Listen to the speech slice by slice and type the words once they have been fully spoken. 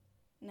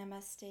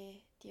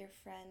Namaste, dear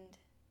friend,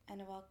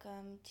 and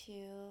welcome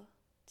to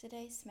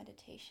today's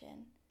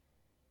meditation.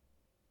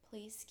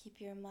 Please keep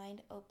your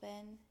mind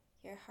open,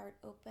 your heart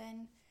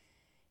open,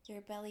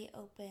 your belly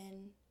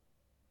open,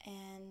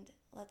 and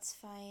let's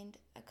find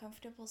a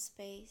comfortable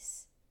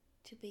space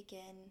to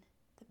begin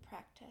the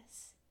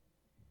practice.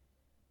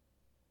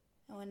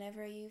 And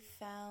whenever you've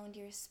found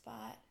your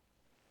spot,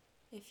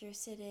 if you're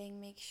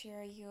sitting, make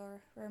sure you're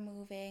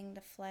removing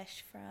the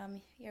flesh from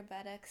your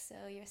buttocks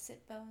so your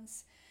sit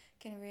bones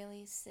can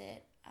really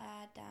sit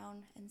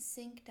down and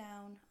sink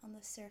down on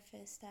the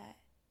surface that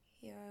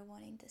you're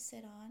wanting to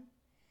sit on.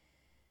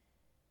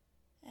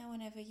 And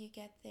whenever you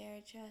get there,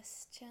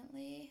 just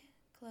gently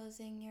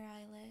closing your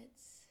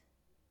eyelids,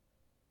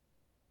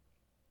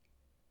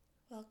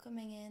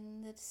 welcoming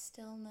in the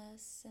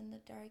stillness and the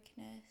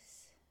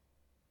darkness,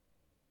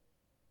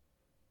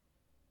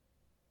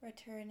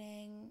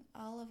 returning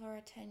all of our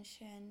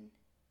attention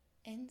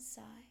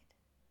inside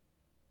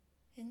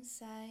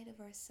of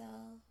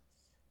ourselves,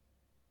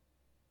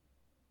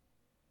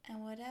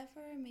 and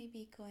whatever may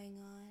be going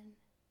on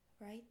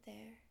right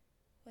there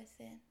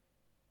within.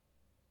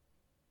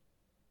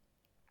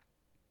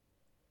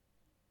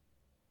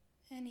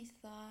 Any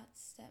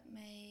thoughts that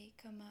may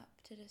come up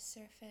to the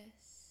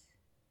surface,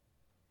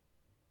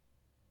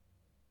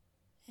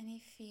 any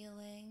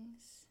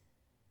feelings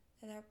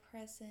that are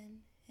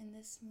present in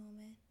this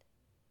moment.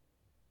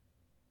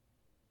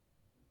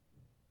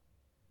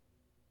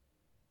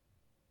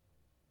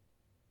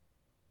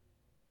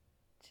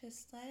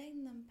 Just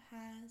letting them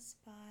pass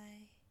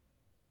by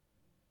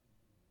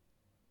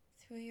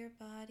through your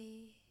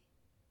body,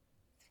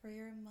 through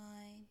your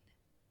mind,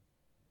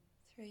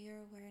 through your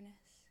awareness.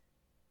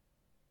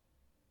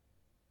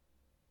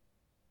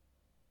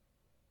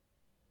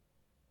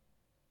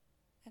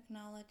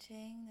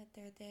 Acknowledging that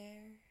they're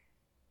there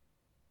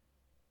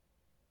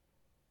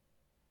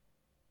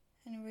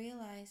and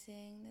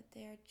realizing that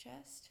they are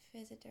just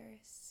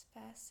visitors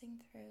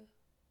passing through.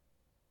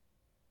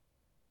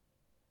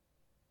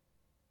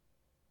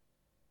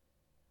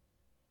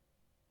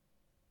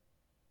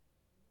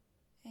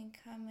 And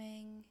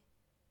coming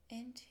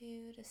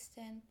into the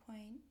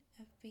standpoint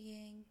of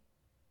being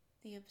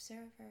the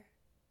observer,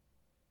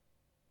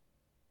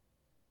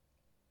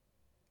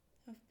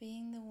 of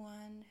being the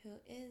one who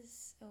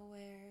is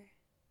aware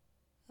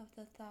of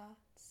the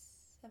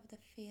thoughts, of the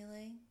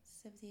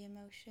feelings, of the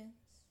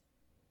emotions,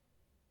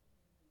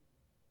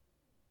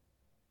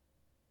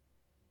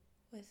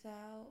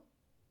 without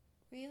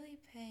really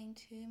paying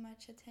too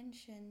much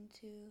attention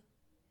to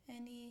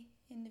any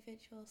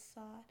individual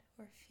thought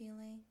or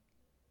feeling.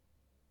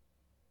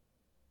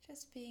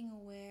 Just being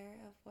aware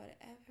of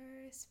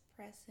whatever is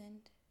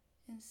present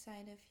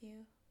inside of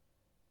you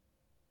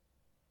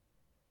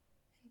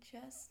and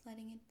just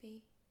letting it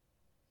be,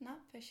 not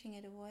pushing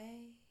it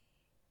away,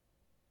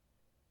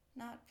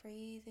 not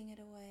breathing it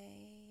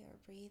away or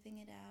breathing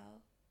it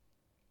out,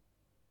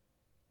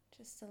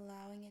 just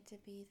allowing it to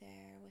be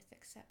there with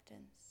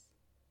acceptance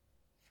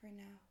for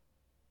now.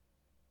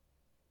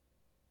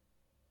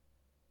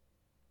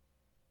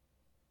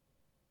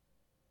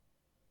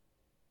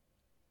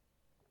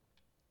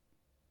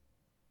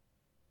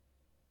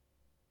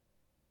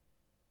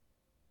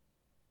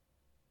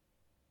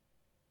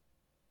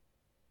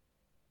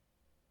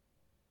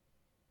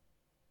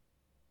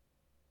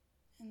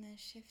 And then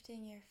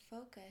shifting your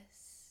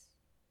focus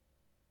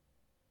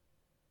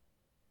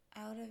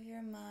out of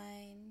your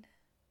mind,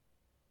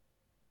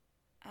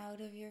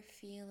 out of your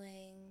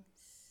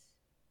feelings,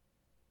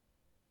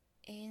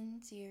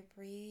 into your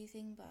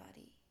breathing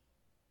body,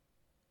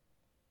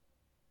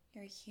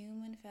 your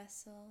human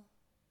vessel,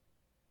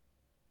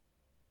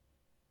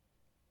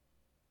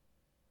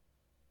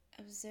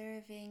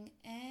 observing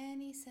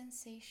any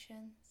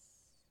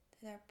sensations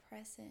that are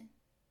present,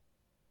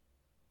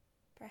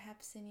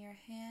 perhaps in your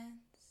hands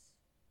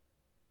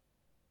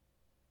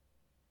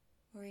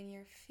or in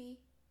your feet,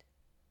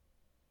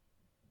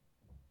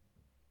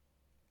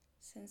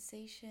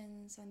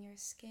 sensations on your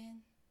skin,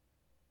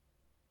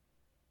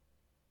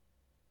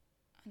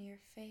 on your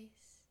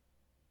face,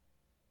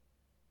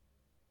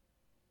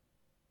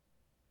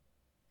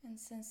 and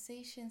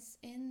sensations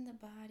in the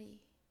body,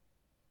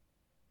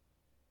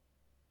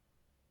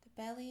 the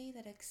belly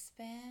that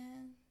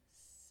expands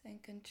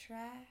and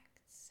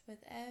contracts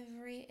with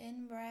every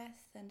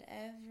in-breath and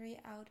every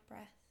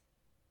out-breath.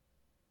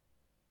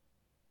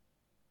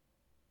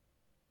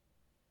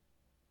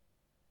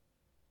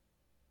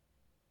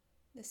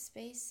 The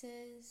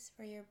spaces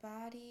where your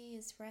body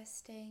is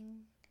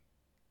resting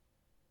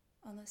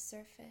on the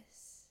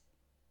surface,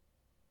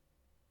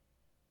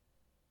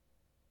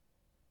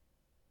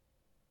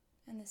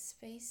 and the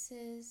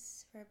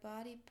spaces where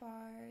body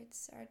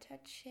parts are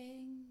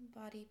touching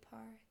body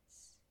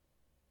parts.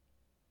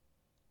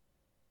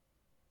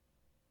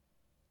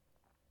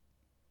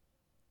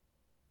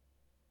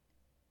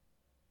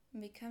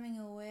 And becoming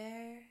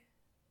aware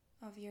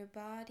of your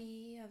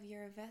body, of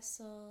your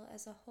vessel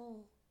as a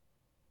whole,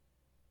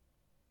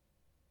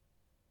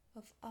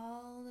 of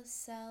all the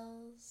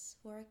cells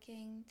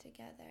working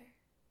together.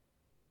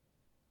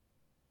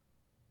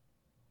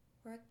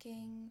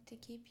 working to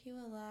keep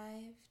you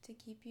alive, to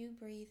keep you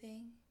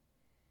breathing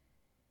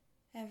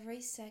every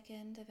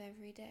second of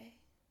every day.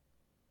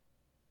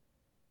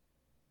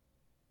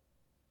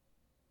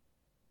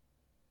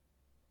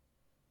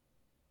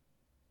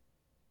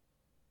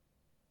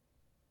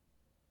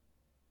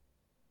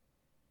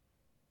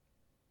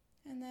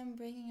 And then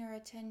bringing our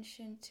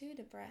attention to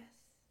the breath.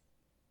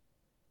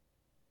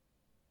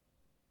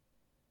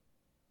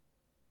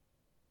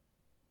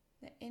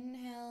 The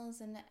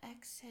inhales and the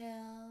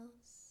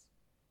exhales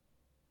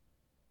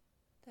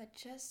that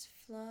just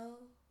flow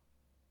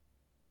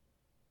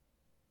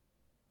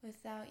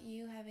without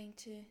you having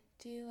to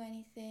do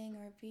anything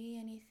or be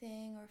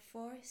anything or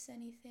force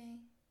anything.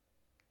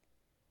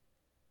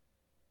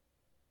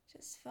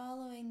 Just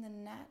following the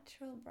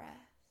natural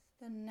breath,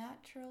 the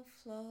natural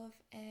flow of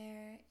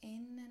air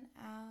in and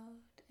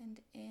out and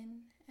in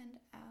and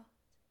out.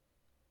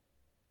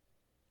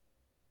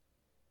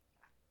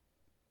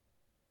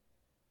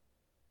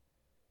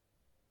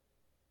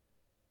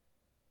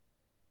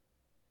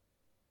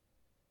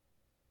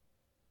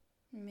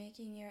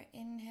 Making your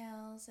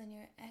inhales and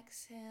your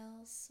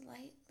exhales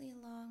slightly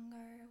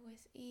longer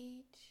with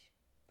each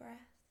breath.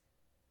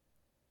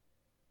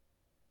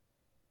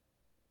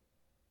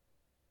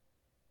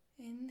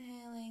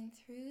 Inhaling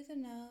through the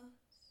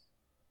nose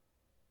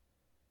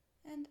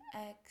and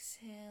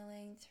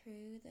exhaling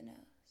through the nose.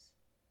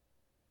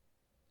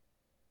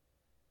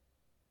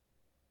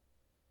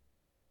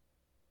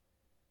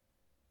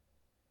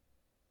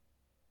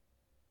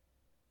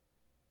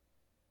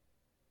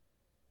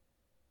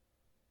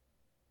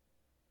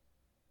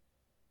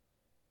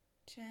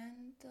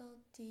 Gentle,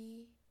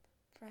 deep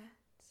breaths.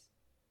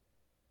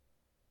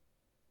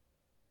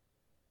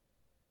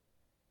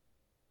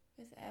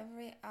 With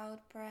every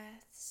out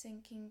breath,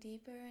 sinking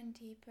deeper and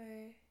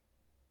deeper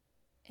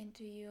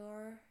into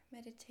your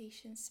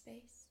meditation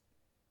space.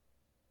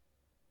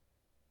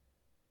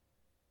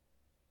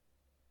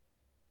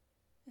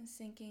 And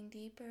sinking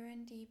deeper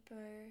and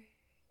deeper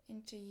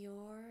into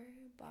your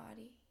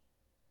body.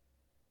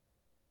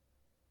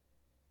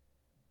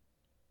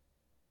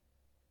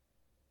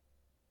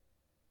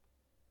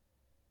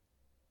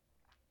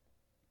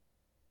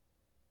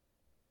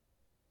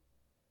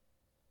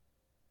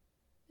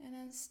 And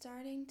then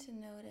starting to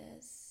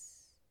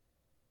notice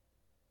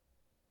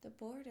the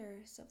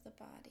borders of the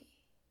body.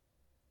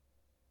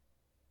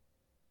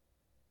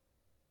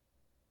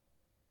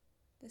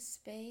 The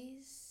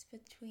space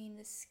between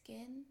the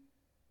skin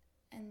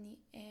and the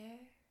air.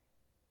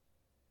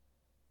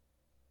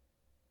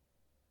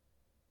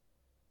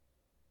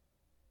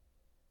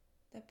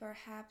 The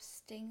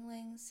perhaps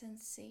tingling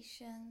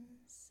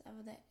sensations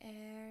of the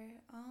air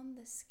on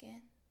the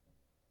skin.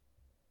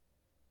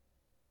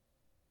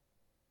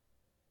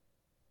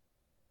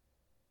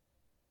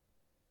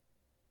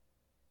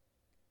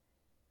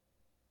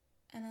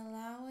 And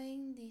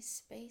allowing these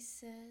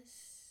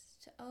spaces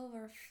to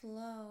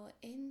overflow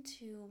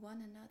into one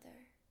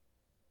another.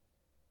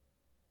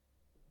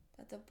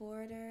 That the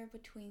border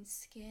between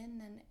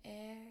skin and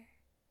air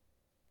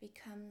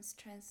becomes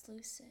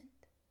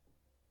translucent.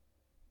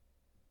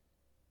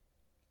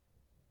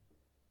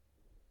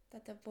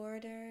 That the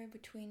border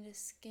between the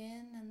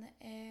skin and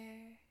the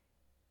air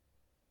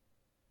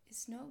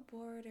is no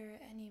border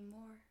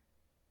anymore.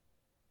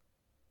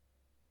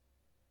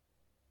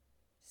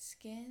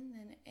 Skin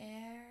and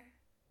air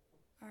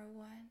are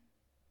one.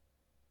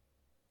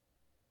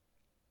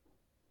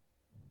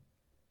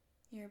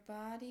 Your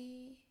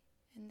body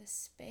and the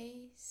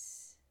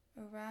space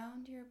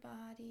around your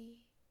body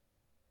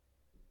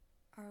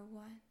are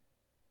one.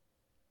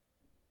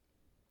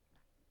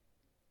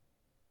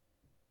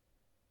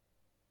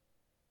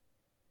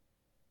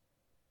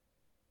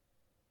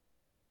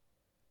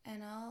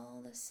 And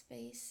all the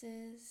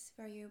spaces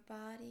where your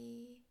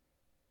body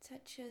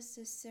touches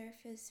the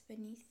surface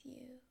beneath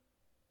you.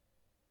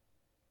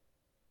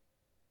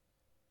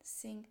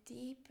 Sink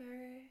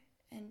deeper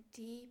and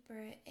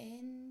deeper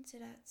into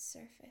that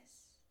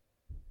surface.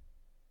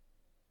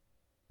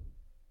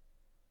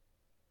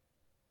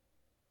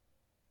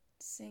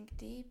 Sink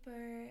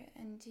deeper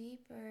and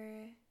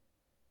deeper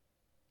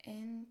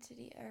into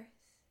the earth.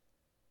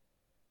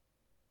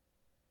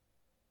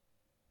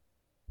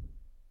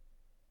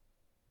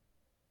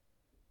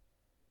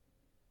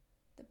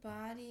 The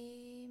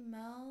body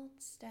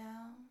melts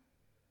down,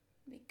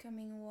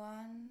 becoming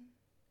one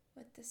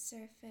with the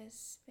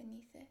surface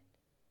beneath it.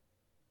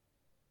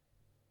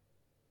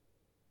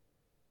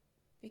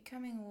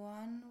 Becoming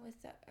one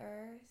with the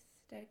earth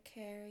that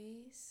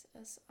carries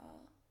us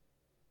all.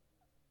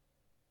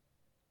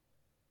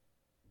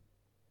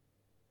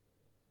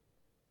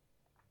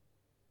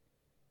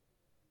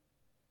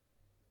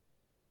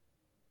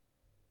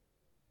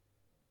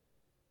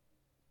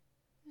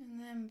 And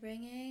then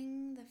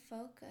bringing the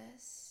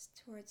focus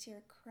towards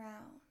your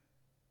crown.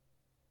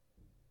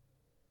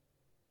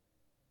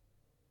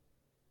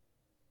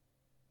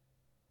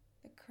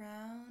 The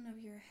crown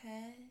of your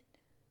head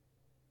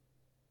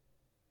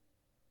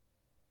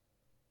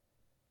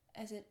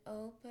as it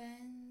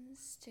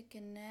opens to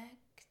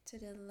connect to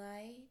the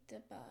light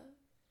above.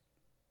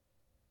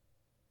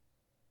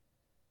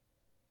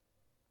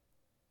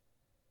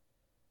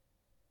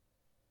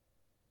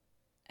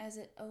 as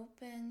it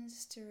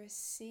opens to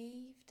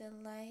receive the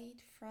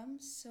light from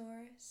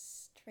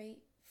Source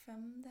straight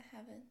from the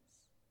heavens.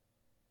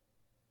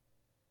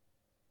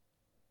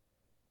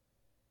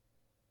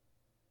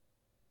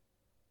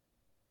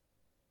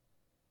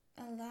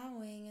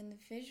 Allowing and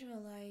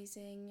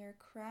visualizing your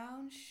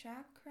crown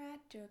chakra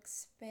to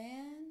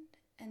expand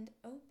and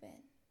open,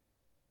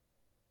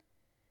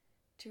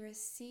 to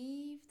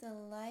receive the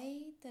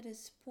light that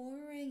is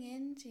pouring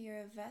into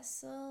your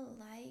vessel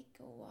like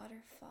a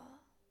waterfall.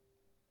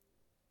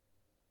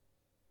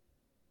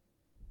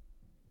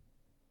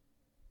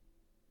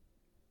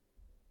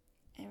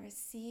 And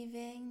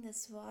receiving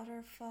this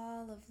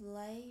waterfall of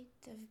light,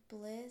 of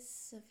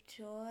bliss, of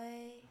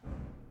joy,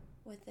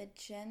 with a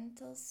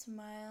gentle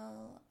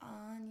smile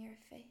on your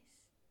face.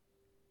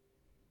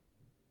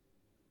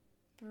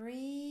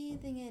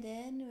 Breathing it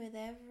in with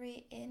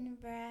every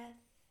in-breath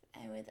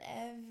and with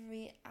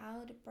every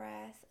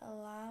out-breath,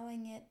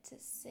 allowing it to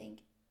sink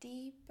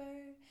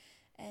deeper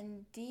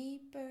and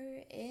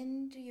deeper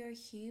into your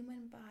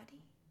human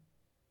body.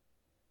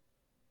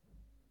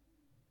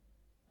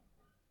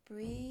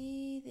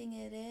 Breathing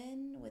it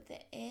in with the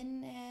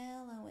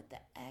inhale and with the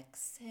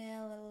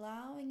exhale,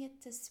 allowing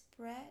it to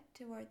spread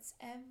towards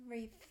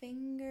every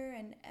finger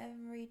and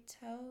every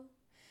toe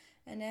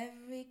and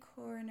every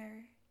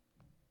corner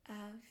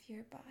of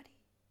your body.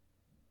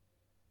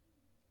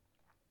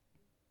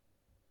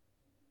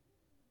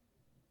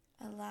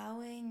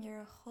 Allowing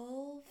your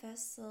whole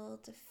vessel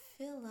to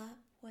fill up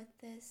with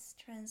this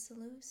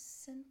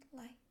translucent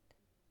light.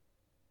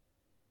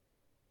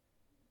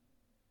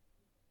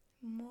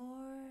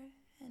 More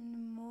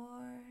and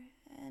more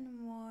and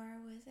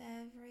more with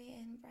every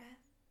in-breath.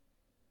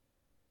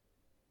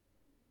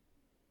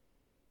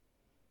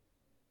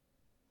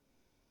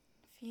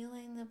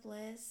 Feeling the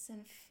bliss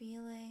and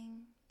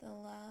feeling the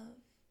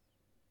love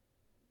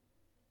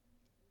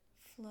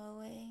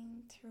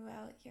flowing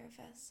throughout your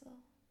vessel.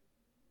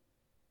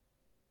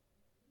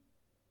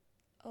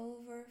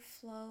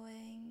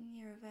 Overflowing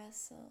your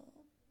vessel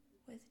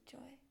with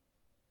joy.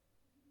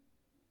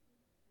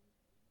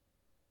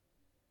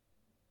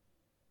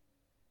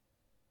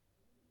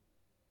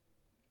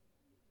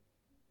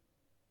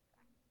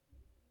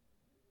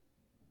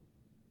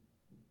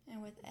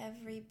 And with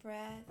every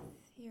breath,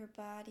 your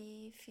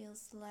body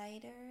feels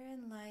lighter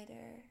and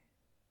lighter,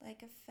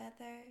 like a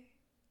feather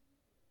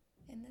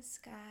in the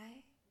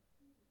sky.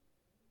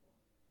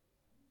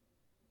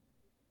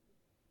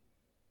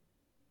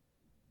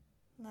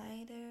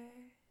 Lighter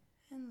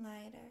and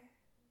lighter,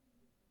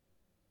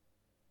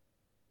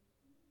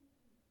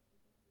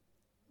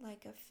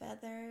 like a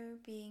feather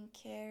being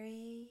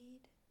carried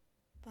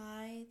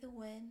by the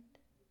wind.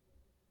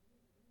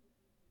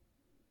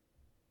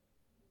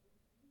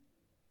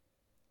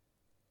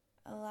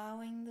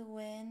 Allowing the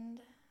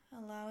wind,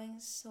 allowing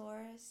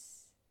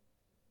Source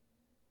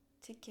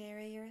to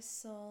carry your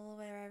soul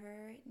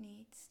wherever it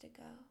needs to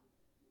go.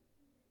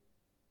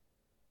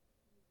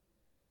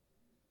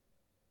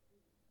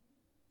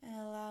 And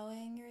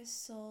allowing your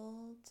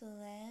soul to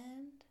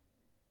land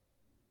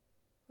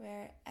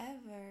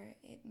wherever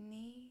it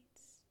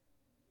needs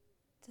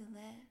to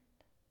land.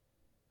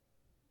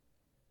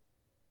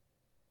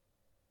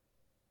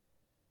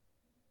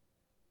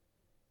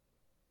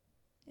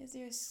 Is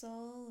your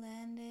soul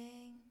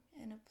landing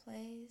in a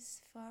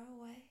place far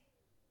away?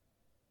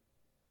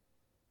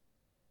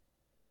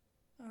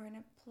 Or in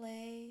a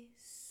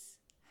place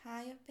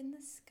high up in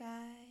the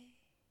sky?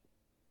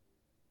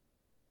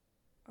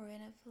 Or in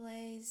a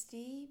place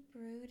deep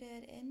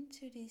rooted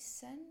into the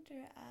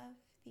center of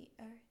the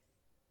earth?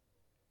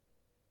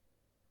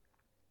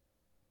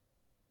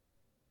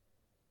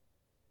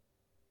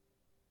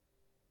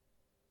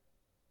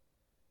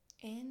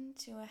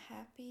 Into a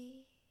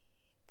happy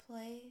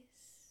place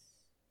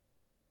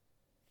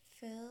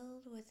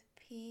filled with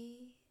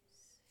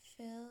peace,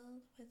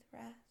 filled with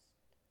rest.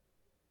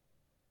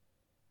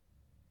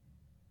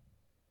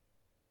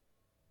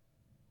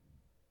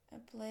 A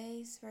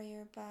place where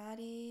your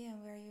body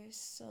and where your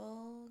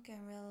soul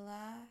can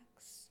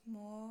relax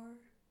more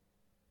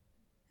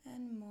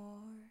and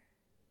more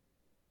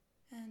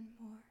and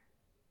more.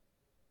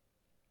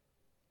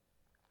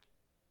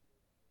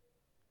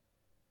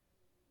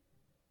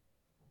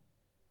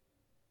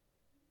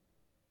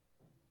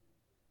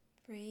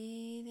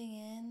 Breathing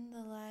in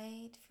the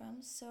light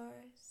from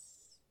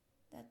Source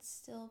that's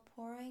still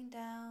pouring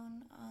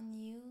down on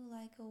you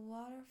like a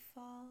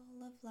waterfall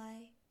of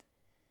light.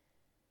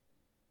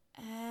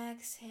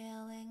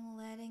 Exhaling,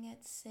 letting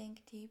it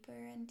sink deeper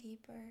and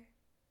deeper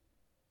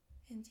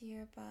into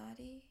your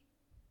body,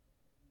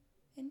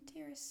 into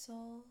your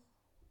soul,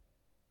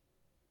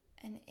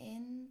 and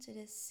into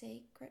the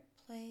sacred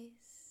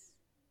place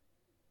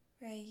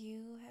where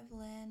you have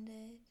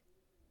landed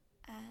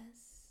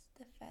as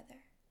the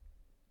feather.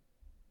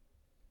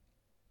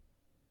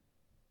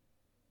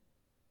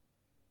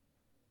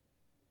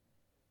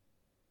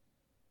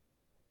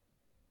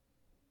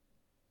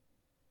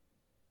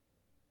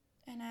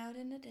 And out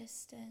in the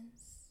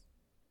distance,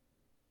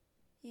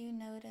 you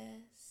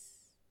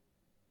notice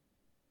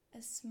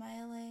a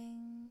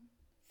smiling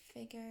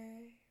figure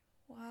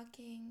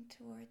walking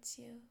towards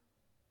you,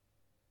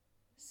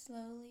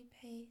 slowly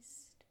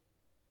paced.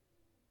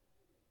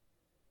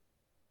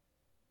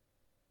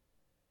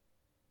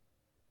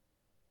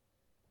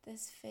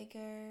 This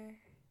figure,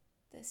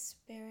 this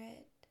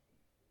spirit,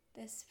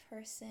 this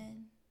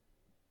person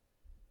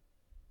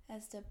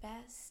has the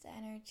best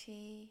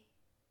energy,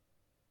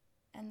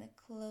 and the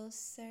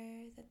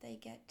closer that they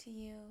get to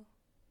you,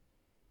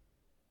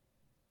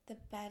 the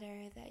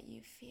better that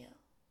you feel.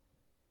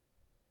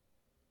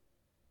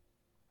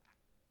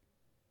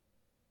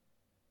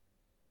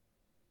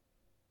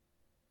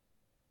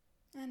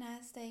 And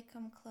as they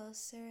come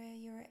closer,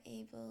 you are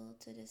able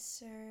to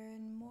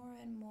discern more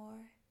and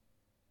more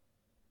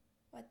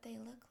what they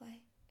look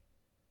like,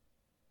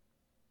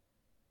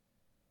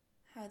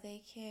 how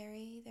they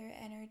carry their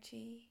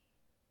energy,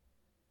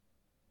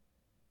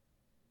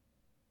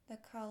 the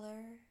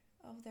color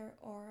of their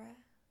aura.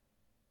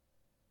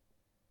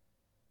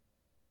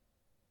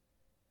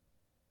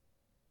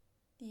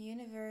 The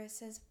universe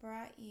has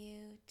brought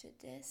you to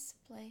this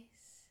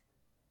place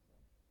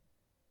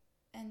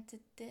and to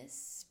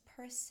this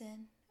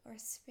person or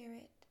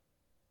spirit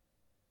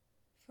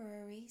for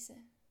a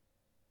reason.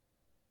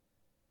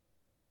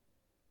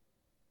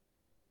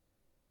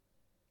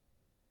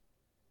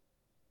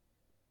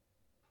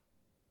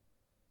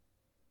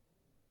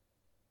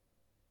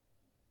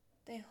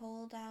 They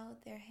hold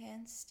out their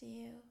hands to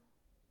you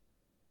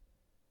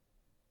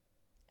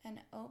and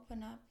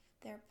open up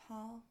their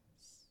palms.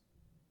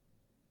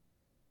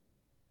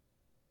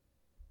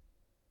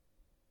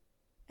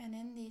 And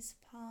in these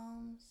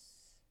palms,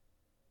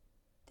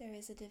 there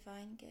is a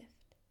divine gift.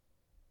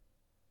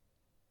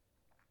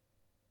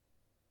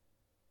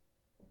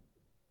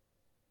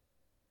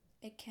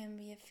 It can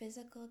be a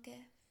physical gift,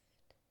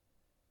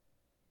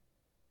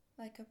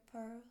 like a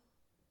pearl,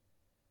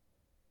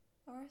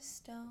 or a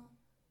stone,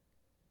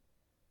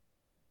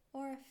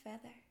 or a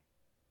feather.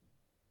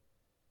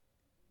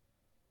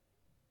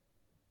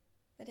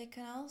 But it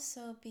can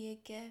also be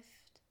a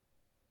gift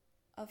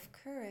of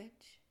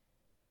courage,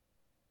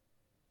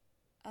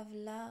 of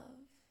love,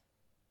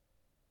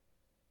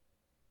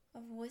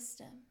 of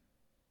wisdom.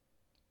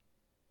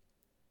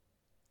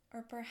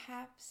 Or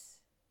perhaps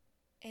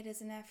it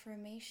is an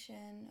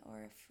affirmation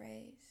or a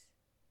phrase.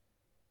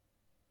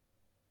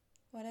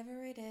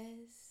 Whatever it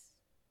is,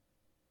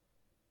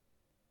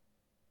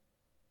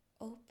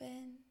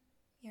 open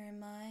your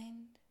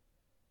mind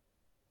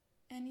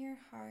and your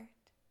heart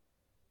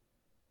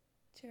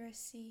to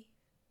receive.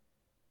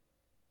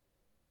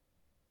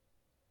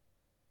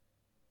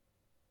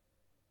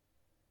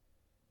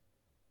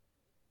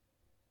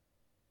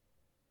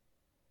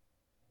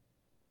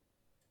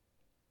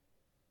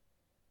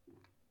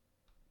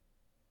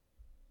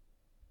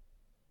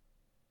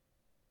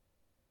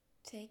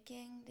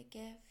 Taking the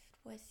gift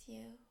with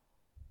you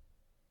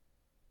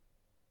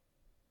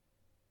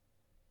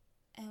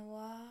and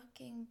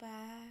walking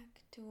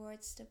back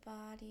towards the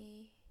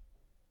body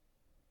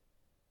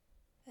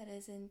that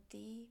is in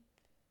deep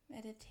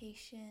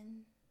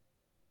meditation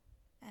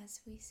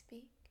as we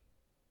speak.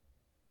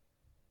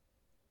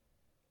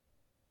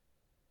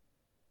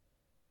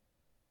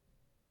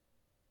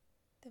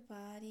 The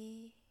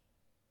body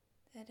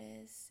that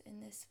is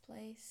in this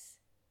place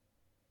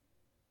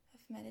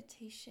of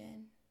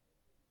meditation,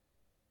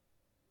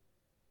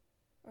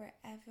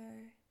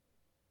 wherever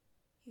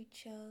you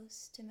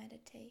chose to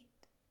meditate.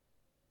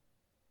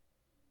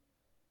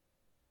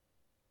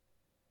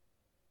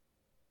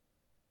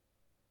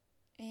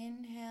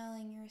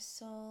 Inhaling your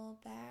soul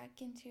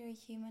back into your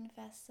human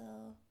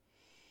vessel.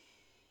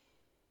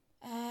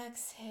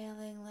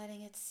 Exhaling,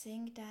 letting it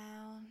sink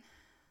down.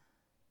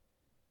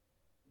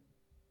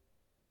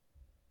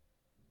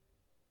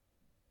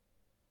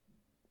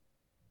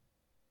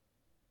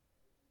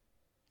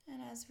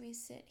 And as we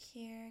sit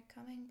here,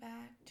 coming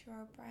back to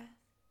our breath,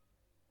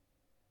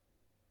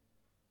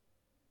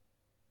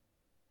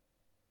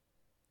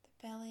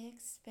 the belly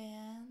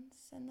expands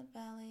and the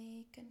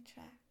belly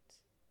contracts.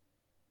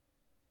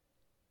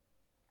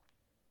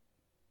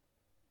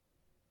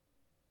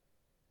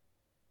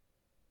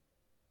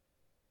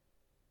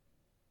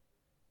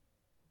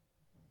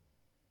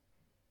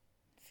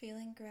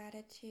 Feeling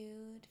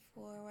gratitude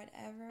for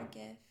whatever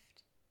gift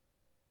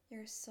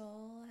your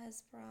soul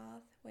has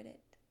brought with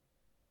it.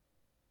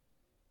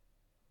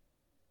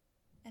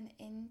 And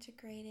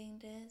integrating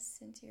this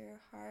into your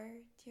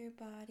heart, your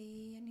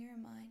body, and your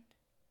mind.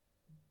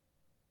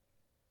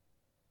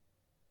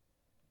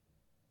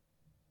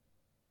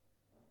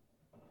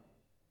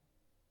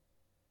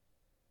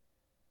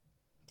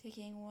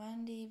 Taking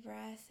one deep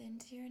breath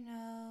into your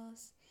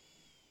nose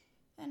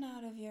and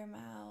out of your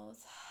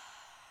mouth.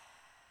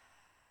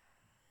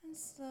 And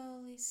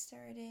slowly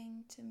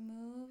starting to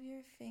move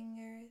your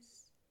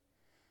fingers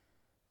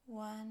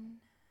one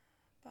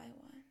by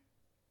one.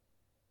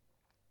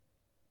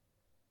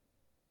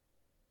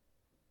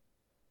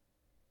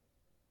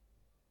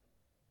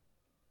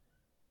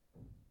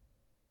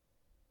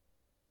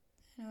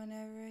 And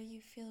whenever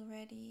you feel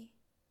ready,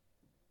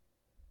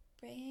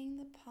 bringing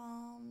the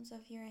palms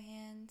of your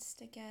hands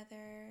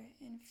together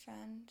in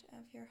front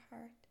of your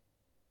heart.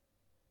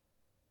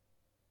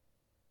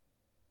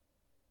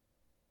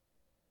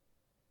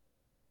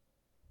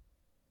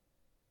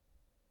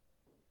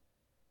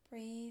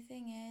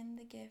 Breathing in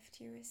the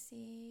gift you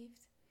received.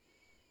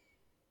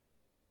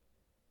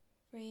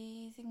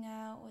 Breathing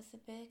out with a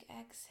big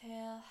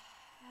exhale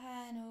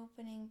and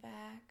opening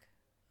back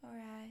our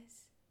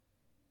eyes.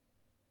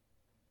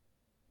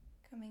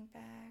 Coming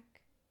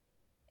back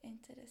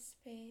into the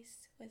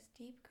space with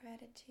deep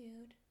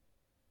gratitude.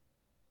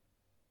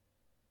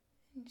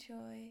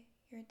 Enjoy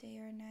your day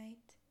or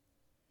night.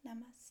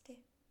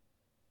 Namaste.